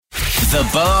The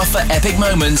bar for epic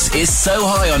moments is so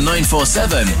high on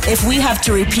 947. If we have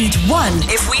to repeat one,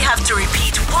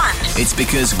 It's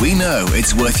because we know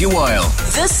it's worth your while.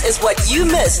 this is what you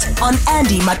missed on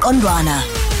Andy Makondwana.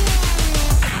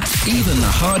 Even the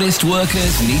hardest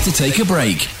workers need to take a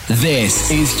break.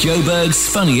 This is Joburg's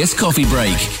funniest coffee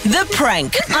break. The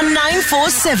prank on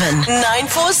 947.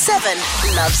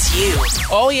 947 loves you.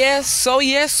 Oh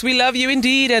yes, we love you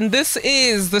indeed. And this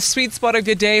is the sweet spot of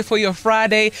your day for your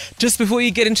Friday, just before you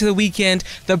get into the weekend.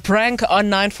 The prank on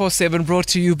 947 brought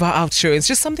to you by Outsurance.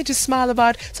 Just something to smile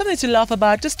about, something to laugh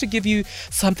about, just to give you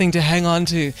something to hang on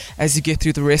to as you get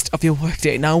through the rest of your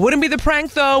workday. Now, it wouldn't be the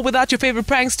prank though without your favorite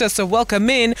prankster, so welcome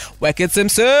in Wackett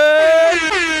Simpson.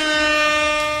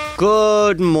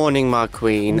 Good morning, my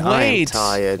queen. I'm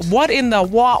tired. What in the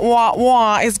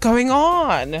wah is going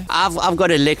on? I've got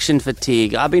election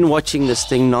fatigue. I've been watching this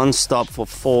thing non-stop for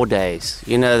 4 days.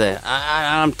 You know that.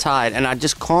 I'm tired and I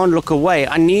just can't look away.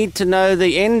 I need to know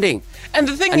the ending. And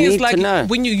the thing is, like,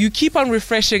 when you keep on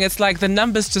refreshing, it's like the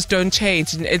numbers just don't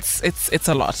change, and it's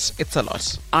a lot. It's a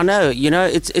lot. I know. You know,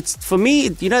 it's for me.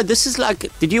 You know, this is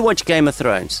like. Did you watch Game of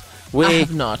Thrones? I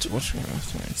have not watched Game of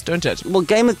Thrones. Don't judge. Well,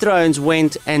 Game of Thrones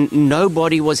went and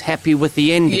nobody was happy with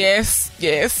the ending. Yes,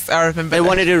 I remember. They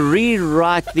wanted to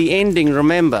rewrite the ending,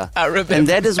 remember? I remember. And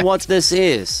that is what this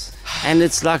is. And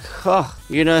it's like,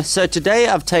 so today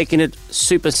I've taken it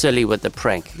super silly with the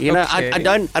prank. You know, Okay. I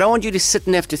don't want you to sit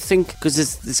and have to think because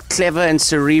it's clever and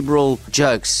cerebral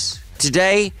jokes.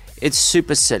 Today, it's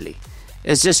super silly.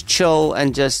 It's just chill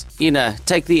and just,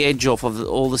 take the edge off of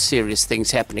all the serious things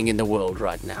happening in the world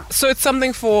right now. So it's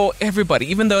something for everybody,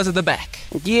 even those at the back.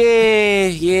 Yeah.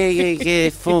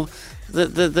 For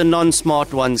the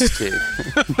non-smart ones too.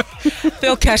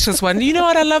 They'll catch this one. You know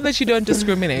what? I love that you don't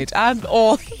discriminate. I'm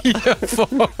all here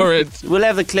for it. We'll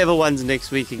have the clever ones next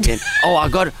week again. I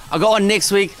got one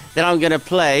next week that I'm going to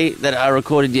play that I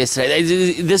recorded yesterday.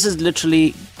 This is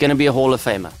literally going to be a Hall of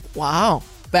Famer. Wow.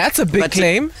 That's a big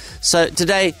claim. So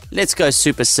today, let's go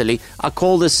super silly. I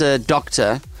call this a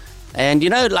doctor. And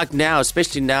like now,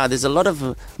 especially now, there's a lot of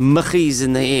muggies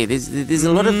in the air. There's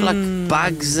a lot of like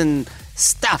bugs and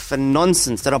stuff and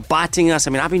nonsense that are biting us. I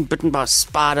mean, I've been bitten by a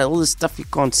spider, all this stuff you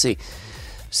can't see.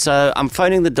 So I'm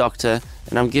phoning the doctor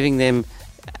and I'm giving them,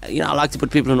 I like to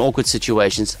put people in awkward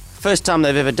situations. First time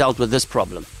they've ever dealt with this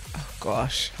problem. Oh,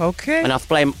 gosh. Okay. And I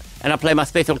play my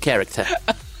special character.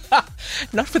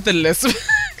 Not for the list.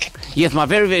 Yes, my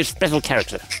very, very special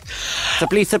character. So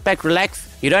please sit back, relax.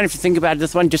 You don't have to think about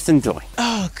this one, just enjoy.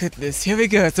 Oh, goodness. Here we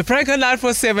go. It's a prank on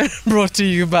 947 brought to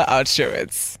you by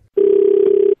Outsurance.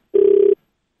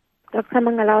 Dr.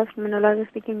 Mangalawas, Immunologist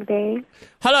speaking today.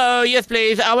 Hello, yes,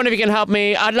 please. I wonder if you can help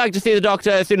me. I'd like to see the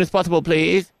doctor as soon as possible,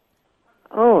 please.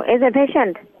 Oh, is a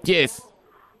patient? Yes.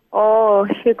 Oh,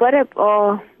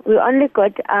 we only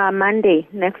got Monday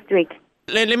next week.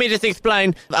 Let me just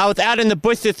explain. I was out in the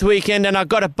bush this weekend and I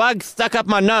got a bug stuck up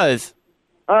my nose.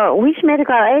 Oh, which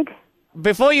medical aid?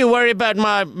 Before you worry about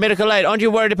my medical aid, aren't you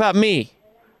worried about me?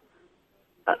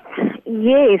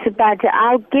 Yes, but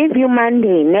I'll give you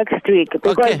Monday next week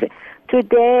because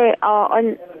today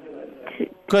on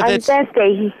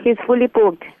Thursday he's fully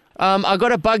booked. I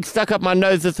got a bug stuck up my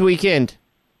nose this weekend.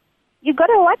 You got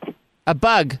a what? A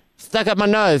bug stuck up my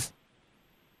nose.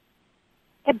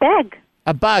 A bag?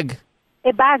 A bug.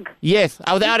 A bug? Yes,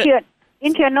 I was out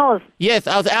into your nose? Yes,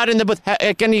 I was out in the bush.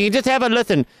 Can you just have a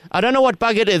listen? I don't know what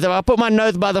bug it is. If I put my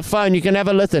nose by the phone, you can have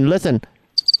a listen. Listen.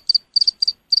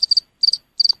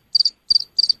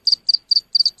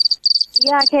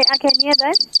 Yeah, I can hear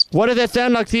that. What does that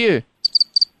sound like to you?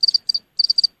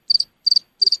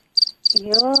 I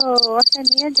can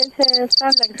hear that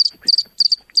sound like...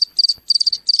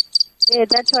 Yeah,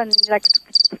 that one, like...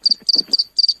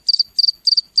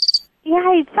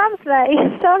 Yeah, it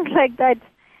sounds like that.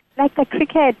 Like a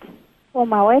cricket. Oh,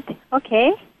 my word.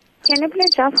 Okay. Can you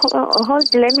please just hold?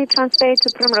 Let me transfer you to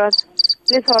Primrose.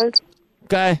 Please hold.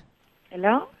 Okay.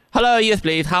 Hello? Hello, yes,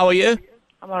 please. How are you?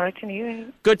 I'm alright, and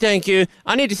you? Good, thank you.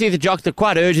 I need to see the doctor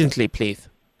quite urgently, please.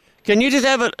 Can you just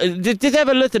have a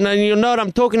listen and you'll know what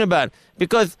I'm talking about?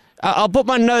 Because I'll put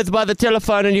my nose by the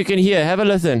telephone and you can hear. Have a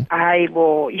listen.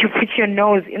 You put your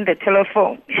nose in the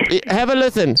telephone. Have a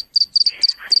listen.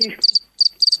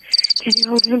 Can you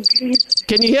hold him, please?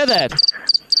 Can you hear that?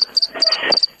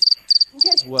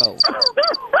 Well.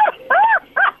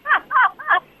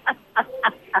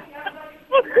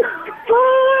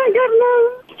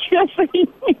 Oh,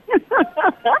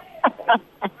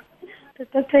 The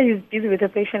doctor is busy with the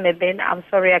patient, and then I'm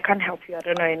sorry, I can't help you. I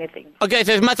don't know anything. Okay,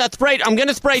 so must I spray? I'm going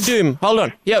to spray Doom. Hold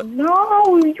on. Yeah.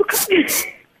 No, you can't.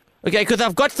 Okay, because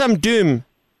I've got some Doom.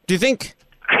 Do you think?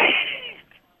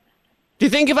 Do you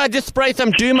think if I just spray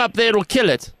some doom up there, it'll kill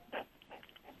it?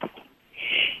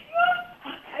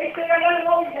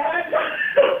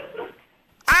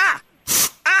 Ah!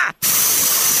 Ah!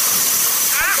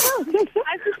 Ow!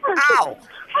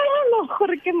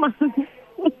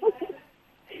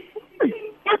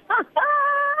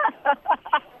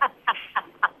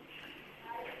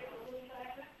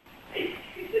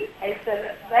 I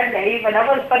said, that day when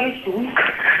I was very soon,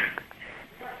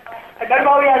 I don't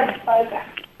know where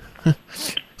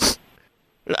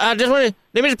I just want to...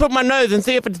 Let me just put my nose and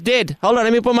see if it's dead. Hold on,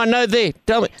 let me put my nose there.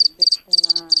 Tell me.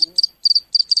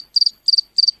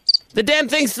 The damn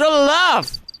thing's still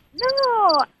alive.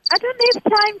 No, I don't have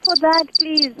time for that,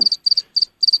 please.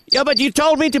 Yeah, but you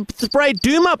told me to spray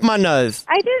doom up my nose.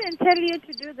 I didn't tell you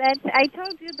to do that. I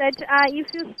told you that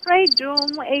if you spray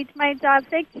doom, it might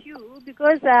affect you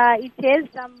because it has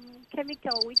some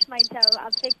chemical which might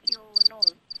affect your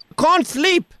nose. Can't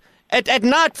sleep at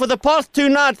night for the past 2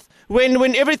 nights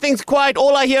when everything's quiet.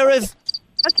 All I hear is...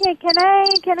 Okay, can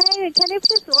you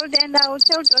please hold and I'll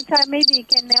tell doctor maybe he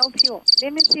can help you.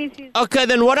 Let me see if he's... Okay,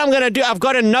 then what I'm going to do, I've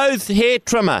got a nose hair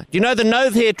trimmer. Do you know the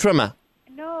nose hair trimmer?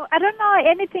 No, I don't know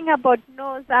anything about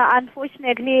nose.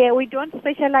 Unfortunately, we don't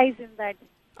specialize in that.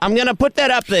 I'm going to put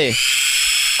that up there.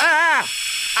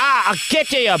 I'll get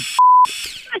you.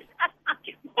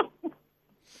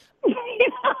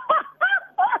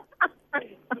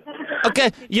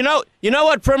 Okay, you know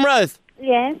what, Primrose?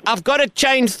 Yes. I've got a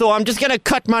chainsaw. I'm just going to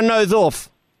cut my nose off.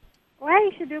 Why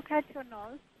should you cut your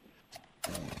nose?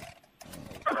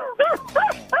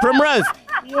 Primrose,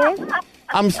 Yes.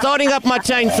 I'm starting up my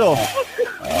chainsaw.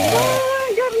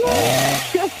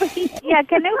 Yeah,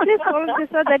 can you please hold this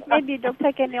so that maybe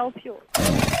doctor can help you?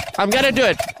 I'm going to do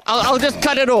it. I'll just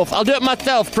cut it off. I'll do it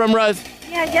myself, Primrose.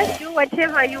 Yeah, just do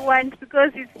whatever you want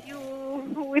because it's you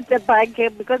with the bag.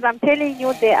 Because I'm telling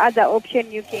you the other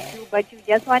option you can do, but you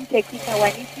just want a quicker one.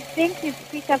 If you think it's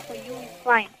quicker for you, it's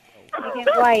fine. You can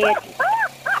go ahead.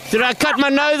 Should I cut my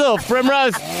nose off,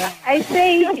 Primrose? I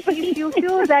say if you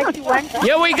feel that you want to.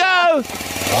 Here we go.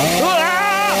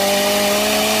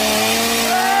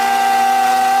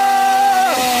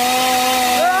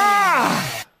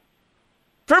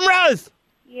 Primrose!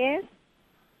 Yes?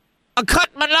 I cut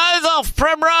my nose off,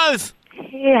 Primrose!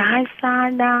 Hey, hi,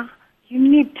 Sana. You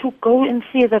need to go and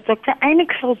see the doctor. Any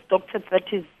close doctor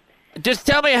that is. Just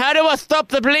tell me, how do I stop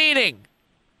the bleeding?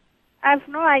 I have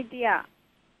no idea.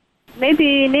 Maybe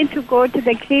you need to go to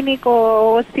the clinic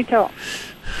or hospital.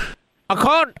 I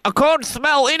can't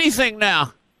smell anything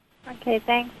now. Okay,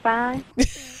 thanks. Bye.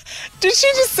 Did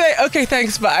she just say, okay,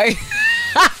 thanks, bye?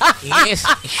 Yes,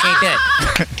 she did.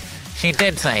 She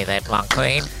did say that, my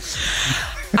queen.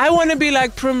 I want to be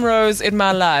like Primrose in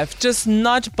my life, just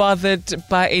not bothered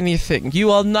by anything. You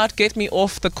will not get me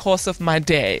off the course of my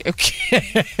day,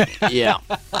 okay? Yeah.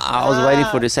 I was waiting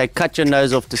for you to say, cut your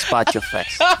nose off to spite your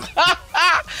face.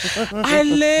 I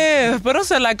live. But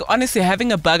also, like, honestly,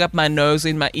 having a bug up my nose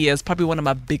in my ear is probably one of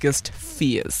my biggest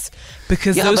fears.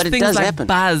 Because Yeah, those but it things does like happen.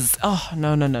 buzz. Oh,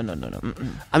 no.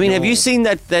 Mm-mm. I mean, have you seen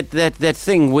that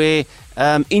thing where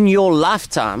in your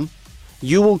lifetime,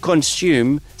 you will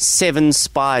consume 7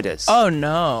 spiders? Oh,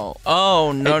 no.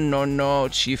 Oh, no,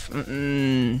 Chief.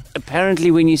 Mm-mm.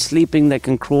 Apparently, when you're sleeping, they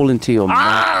can crawl into your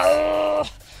mouth.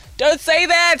 Don't say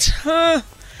that. Huh.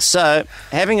 So,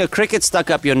 having a cricket stuck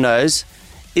up your nose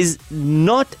is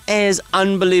not as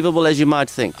unbelievable as you might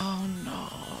think. Oh, no.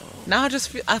 Now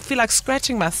I feel like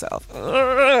scratching myself.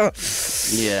 Ugh.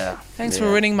 Yeah. Thanks for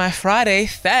ruining my Friday.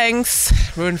 Thanks.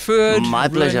 Ruin food. My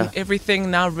ruin pleasure. Everything.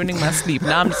 Now ruining my sleep.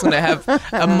 Now I'm just going to have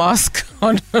a mask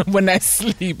on when I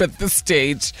sleep at this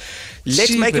stage.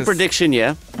 Let's make a Jeebus. prediction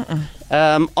here.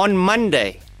 On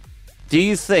Monday, do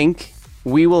you think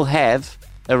we will have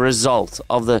a result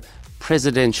of the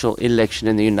presidential election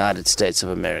in the United States of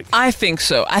America? I think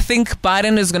so. I think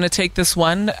Biden is going to take this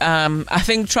one. I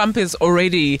think Trump is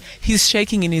already, he's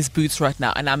shaking in his boots right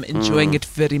now, and I'm enjoying it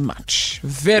very much.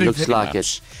 Very, Looks very like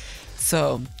much. it.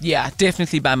 So, yeah,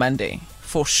 definitely by Monday,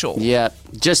 for sure. Yeah.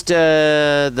 Just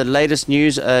the latest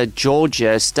news,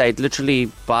 Georgia state,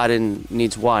 literally Biden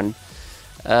needs one.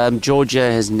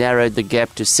 Georgia has narrowed the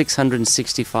gap to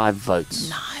 665 votes.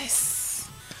 Nice.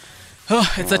 Oh,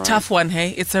 it's a tough one, hey?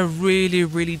 It's a really,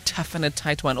 really tough and a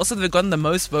tight one. Also, they've gotten the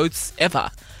most votes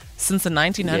ever since the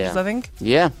 1900s, Yeah. I think.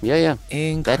 Yeah.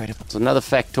 Incredible. That's another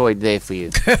factoid there for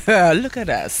you. Look at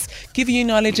us. Giving you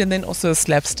knowledge and then also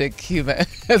slapstick humor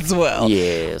as well.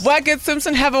 Yes. Wackett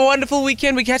Simpson, have a wonderful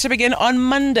weekend. We catch up again on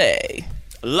Monday.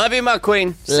 Love you, my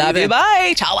queen. See Love you. then.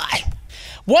 Bye. Ciao. Bye.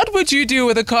 What would you do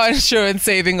with a car insurance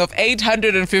saving of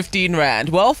 815 Rand?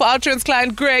 Well, for OUTsurance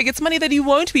client Greg, it's money that he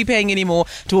won't be paying anymore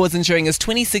towards insuring his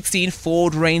 2016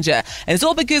 Ford Ranger. And it's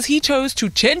all because he chose to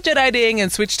change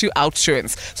and switch to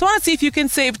OUTsurance. So I want to see if you can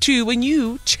save too when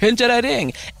you change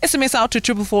SMS out to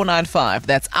 44495.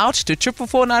 That's out to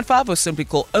 44495 or simply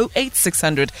call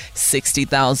 08600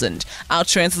 60,000.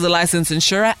 OUTsurance is a licensed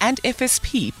insurer and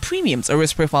FSP. Premiums are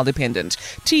risk profile dependent.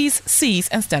 T's, C's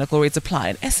and standard call rates apply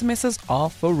and SMSs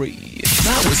are free.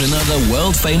 That was another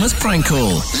world-famous prank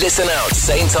call. Listen out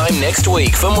same time next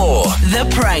week for more. The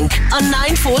Prank on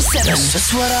 947.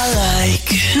 That's what I like.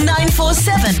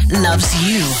 947 loves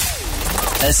you.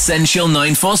 Essential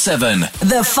 947.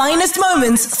 The finest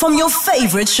moments from your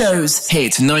favorite shows.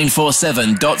 Hit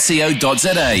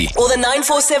 947.co.za. Or the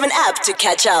 947 app to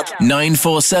catch up.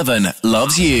 947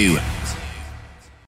 loves you.